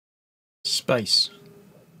Space,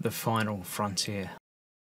 the final frontier.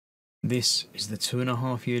 This is the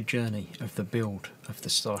 2.5-year journey of the build of the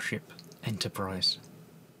Starship Enterprise.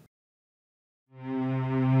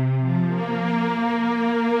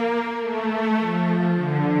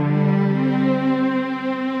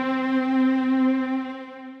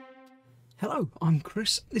 Hello, I'm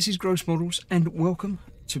Chris, this is Gross Models, and welcome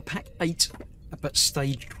to Pack 8, but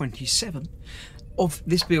Stage 27, of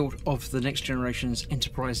this build of the Next Generation's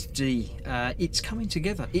Enterprise D. It's coming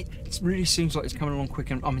together. It really seems like it's coming along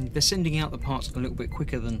quicker. I mean, they're sending out the parts a little bit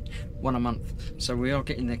quicker than one a month, so we are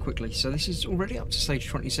getting there quickly. So this is already up to Stage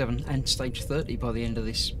 27 and Stage 30 by the end of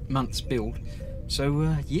this month's build.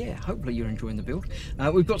 So yeah, hopefully you're enjoying the build.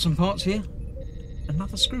 We've got some parts here.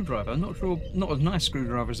 Another screwdriver. I'm not sure, not as nice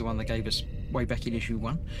screwdriver as the one they gave us way back in issue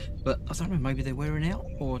 1, but I don't know, maybe they're wearing out,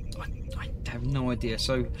 or I have no idea.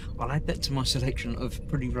 So I'll add that to my selection of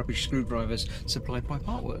pretty rubbish screwdrivers supplied by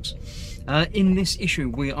Partworks. In this issue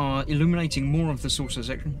we are illuminating more of the saucer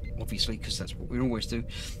section, obviously, because that's what we always do.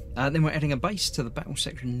 Then we're adding a base to the battle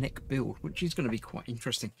section neck build, which is going to be quite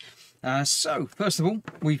interesting. So first of all,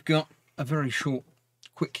 we've got a very short,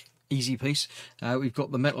 quick, easy piece. We've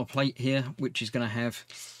got the metal plate here, which is going to have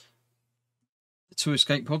 2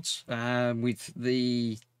 escape pods with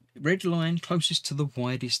the red line closest to the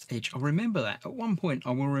widest edge. I'll remember that. At one point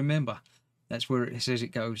I will remember that's where it says it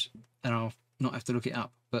goes, and I'll not have to look it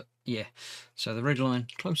up, but yeah. So the red line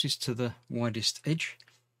closest to the widest edge,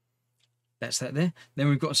 that's that there. Then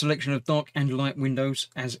we've got a selection of dark and light windows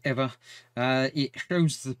as ever. It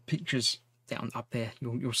shows the pictures down up there.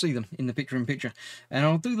 You'll see them in the picture-in-picture, and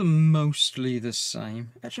I'll do them mostly the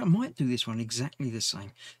same. Actually, I might do this one exactly the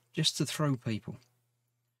same, just to throw people.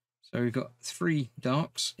 So we've got 3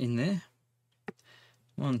 darks in there,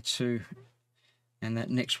 1, 2, and that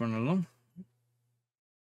next one along,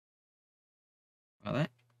 like that,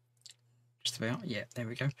 just about. Yeah, there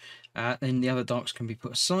we go. Then the other darks can be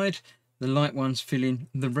put aside. The light ones fill in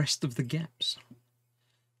the rest of the gaps.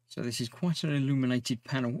 So this is quite an illuminated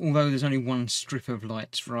panel, although there's only 1 strip of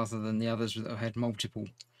lights rather than the others that have had multiple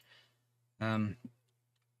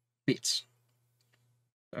bits.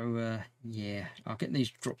 So yeah, I'll get these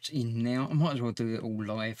dropped in now. I might as well do it all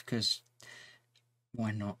live, because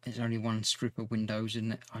why not? There's only 1 strip of windows,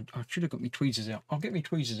 isn't it? I should have got my tweezers out. I'll get my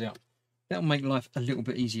tweezers out. That'll make life a little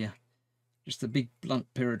bit easier. Just a big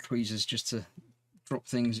blunt pair of tweezers just to drop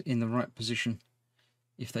things in the right position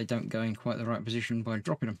if they don't go in quite the right position by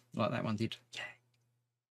dropping them, like that one did. Yeah.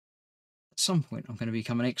 At some point I'm going to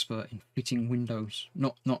become an expert in fitting windows.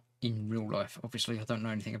 Not in real life, obviously. I don't know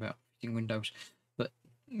anything about fitting windows, but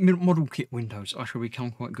model kit windows I shall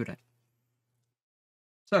become quite good at.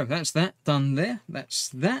 So that's that done there. That's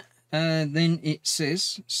that. Then it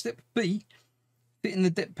says step B, fitting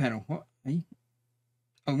the depth panel. What?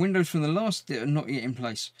 Oh, windows from the last that are not yet in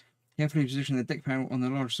place. Carefully position the deck panel on the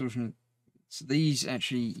large solution. So these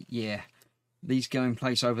actually, yeah, these go in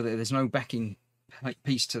place over there. There's no backing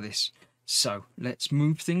piece to this. So let's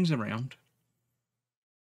move things around.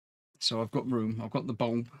 So I've got room. I've got the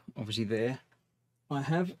bulb obviously there. I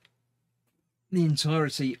have the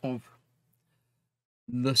entirety of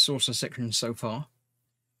the saucer section so far.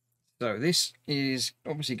 So this is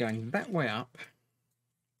obviously going that way up.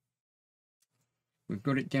 We've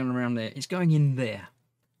got it down around there. It's going in there,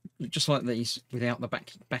 just like these, without the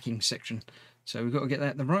backing section. So we've got to get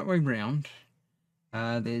that the right way round.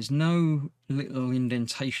 There's no little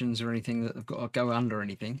indentations or anything that have got to go under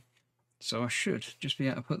anything. So I should just be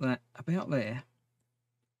able to put that about there.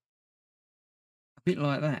 A bit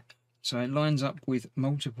like that. So it lines up with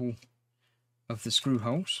multiple of the screw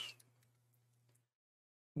holes.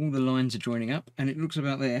 All the lines are joining up, and it looks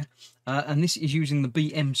about there. And this is using the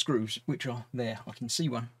BM screws, which are there. I can see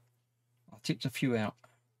one. I tipped a few out.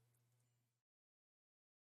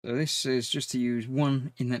 So this says just to use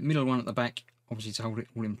 1 in that middle one at the back, obviously to hold it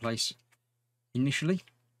all in place initially.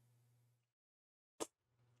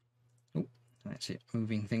 Oh, that's it,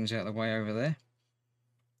 moving things out of the way over there.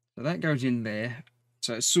 So that goes in there.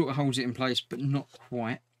 So it sort of holds it in place, but not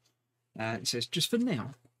quite. It says just for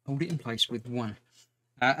now, hold it in place with 1.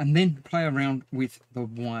 And then play around with the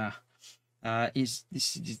wire. This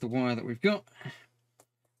is the wire that we've got.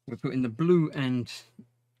 We're putting the blue and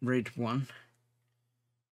red one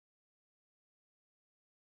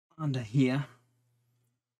under here,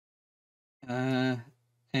 and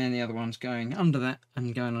the other one's going under that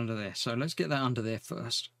and going under there. So let's get that under there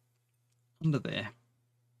first, under there,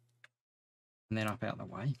 and then up out the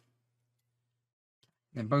way.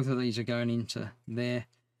 Then both of these are going into there,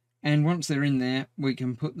 and once they're in there we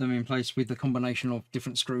can put them in place with the combination of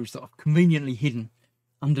different screws that are conveniently hidden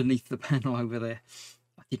underneath the panel over there.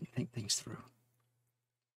 I didn't think things through.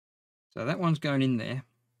 So that one's going in there,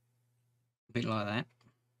 a bit like that.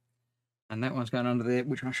 And that one's going under there,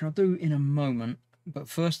 which I shall do in a moment. But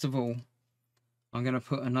first of all, I'm going to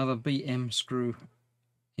put another BM screw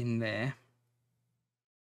in there.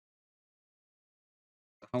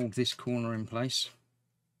 Hold this corner in place.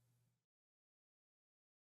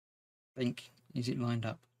 Think, is it lined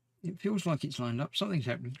up? It feels like it's lined up. Something's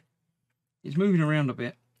happening. It's moving around a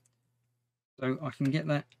bit. So I can get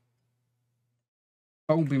that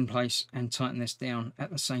bulb in place and tighten this down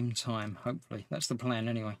at the same time, hopefully. That's the plan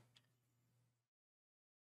anyway.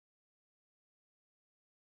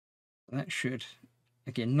 That should,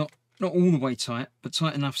 again, not all the way tight, but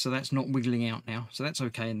tight enough so that's not wiggling out now. So that's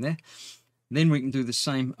okay in there. Then we can do the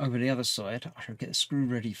same over the other side. I shall get the screw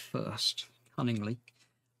ready first, cunningly.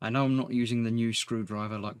 I know I'm not using the new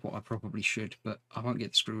screwdriver like what I probably should, but I won't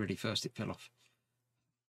get the screw ready first, it fell off.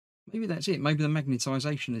 Maybe that's it. Maybe the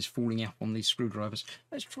magnetisation is falling out on these screwdrivers.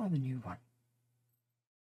 Let's try the new one.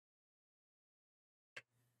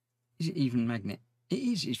 Is it even magnet? It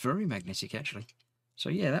is. It's very magnetic, actually. So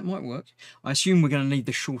yeah, that might work. I assume we're going to need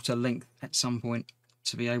the shorter length at some point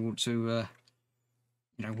to be able to,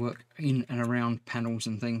 you know, work in and around panels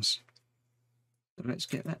and things. So let's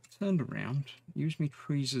get that turned around. Use me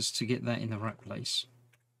tweezers to get that in the right place.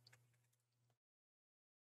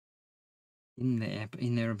 In there, but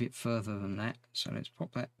in there a bit further than that. So let's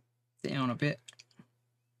pop that down a bit.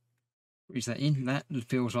 Squeeze that in. That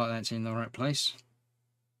feels like that's in the right place.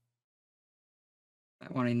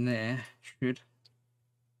 That one in there should.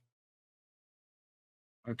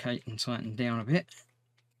 Okay, and tighten down a bit.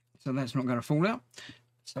 So that's not going to fall out.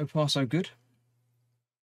 So far, so good.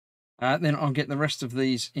 Then I'll get the rest of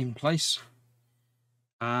these in place.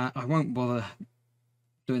 I won't bother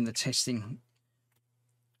doing the testing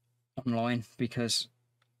online because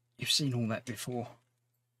you've seen all that before.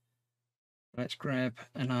 Let's grab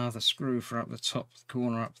another screw for up the top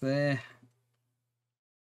corner up there.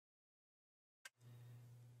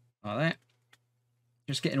 Like that.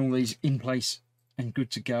 Just getting all these in place and good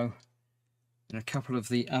to go. And a couple of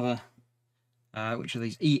the other, which are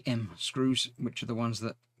these EM screws, which are the ones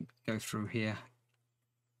that go through here.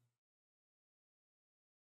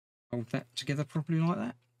 Hold that together properly like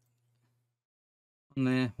that.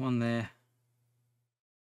 One there,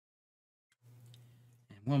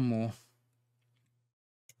 and one more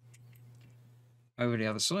over the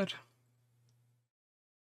other side.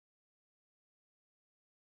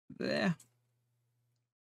 There.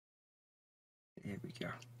 There we go.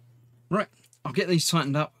 Right, I'll get these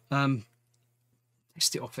tightened up.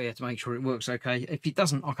 Test it off here to make sure it works okay. If it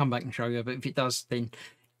doesn't, I'll come back and show you. But if it does, then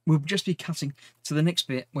we'll just be cutting to the next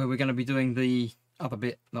bit where we're going to be doing the other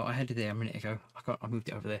bit that I had there a minute ago. I moved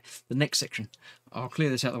it over there. The next section. I'll clear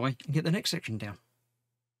this out of the way and get the next section down.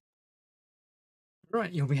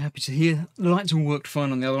 Right, you'll be happy to hear the lights all worked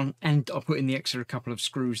fine on the other one, and I'll put in the extra couple of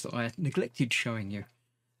screws that I neglected showing you.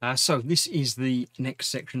 So this is the next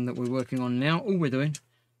section that we're working on now. All we're doing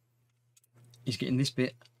is getting this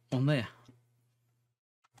bit on there.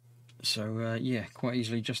 So yeah, quite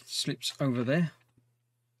easily just slips over there.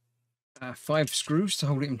 5 screws to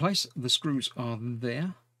hold it in place. The screws are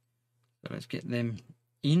there. So let's get them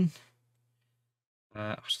in.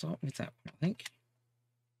 I'll start with that one, I think.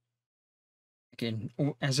 Again,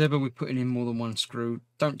 as ever, we're putting in more than one screw.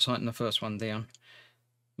 Don't tighten the first one down.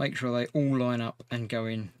 Make sure they all line up and go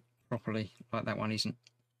in properly, like that one isn't.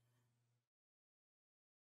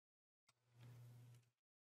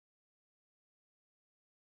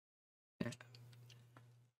 Yeah.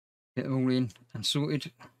 Get them all in and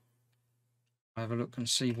sorted. Have a look and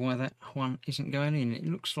see why that one isn't going in. It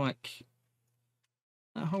looks like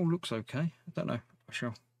that hole looks okay. I don't know. I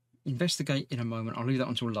shall investigate in a moment. I'll leave that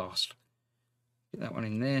until last. Get that one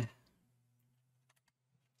in there.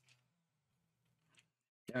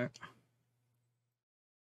 Go.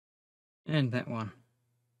 And that one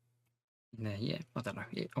in there. Yeah, I don't know.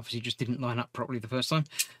 It obviously just didn't line up properly the first time.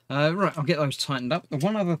 Right, I'll get those tightened up. The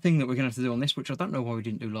one other thing that we're going to have to do on this, which I don't know why we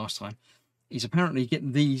didn't do last time, is apparently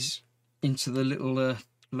get these into the little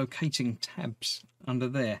locating tabs under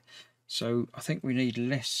there. So I think we need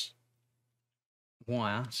less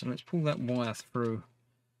wire. So let's pull that wire through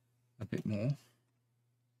a bit more.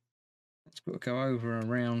 Let's go over and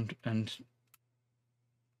around and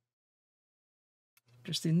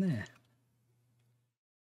just in there.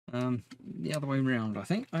 The other way around, I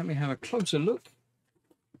think. Let me have a closer look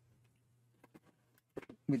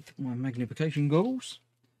with my magnification goggles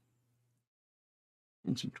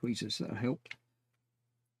and some tweezers. That'll help.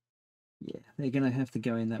 Yeah, they're going to have to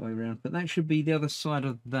go in that way around, but that should be the other side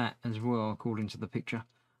of that as well, according to the picture.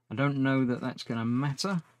 I don't know that that's going to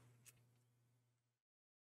matter,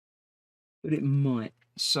 but it might.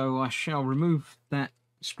 So I shall remove that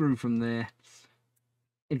screw from there,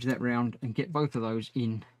 edge that round, and get both of those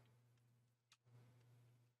in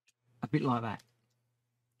a bit like that,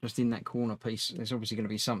 just in that corner piece. There's obviously going to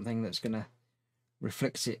be something that's going to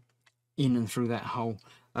reflect it in and through that hole.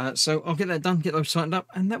 So I'll get that done, get those tightened up,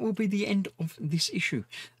 and that will be the end of this issue.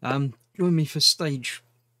 Join me for stage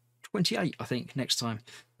 28, I think, next time.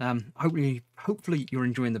 Hopefully you're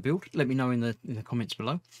enjoying the build. Let me know in the comments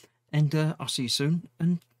below, and I'll see you soon,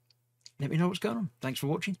 and let me know what's going on. Thanks for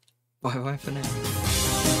watching. Bye bye for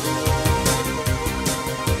now.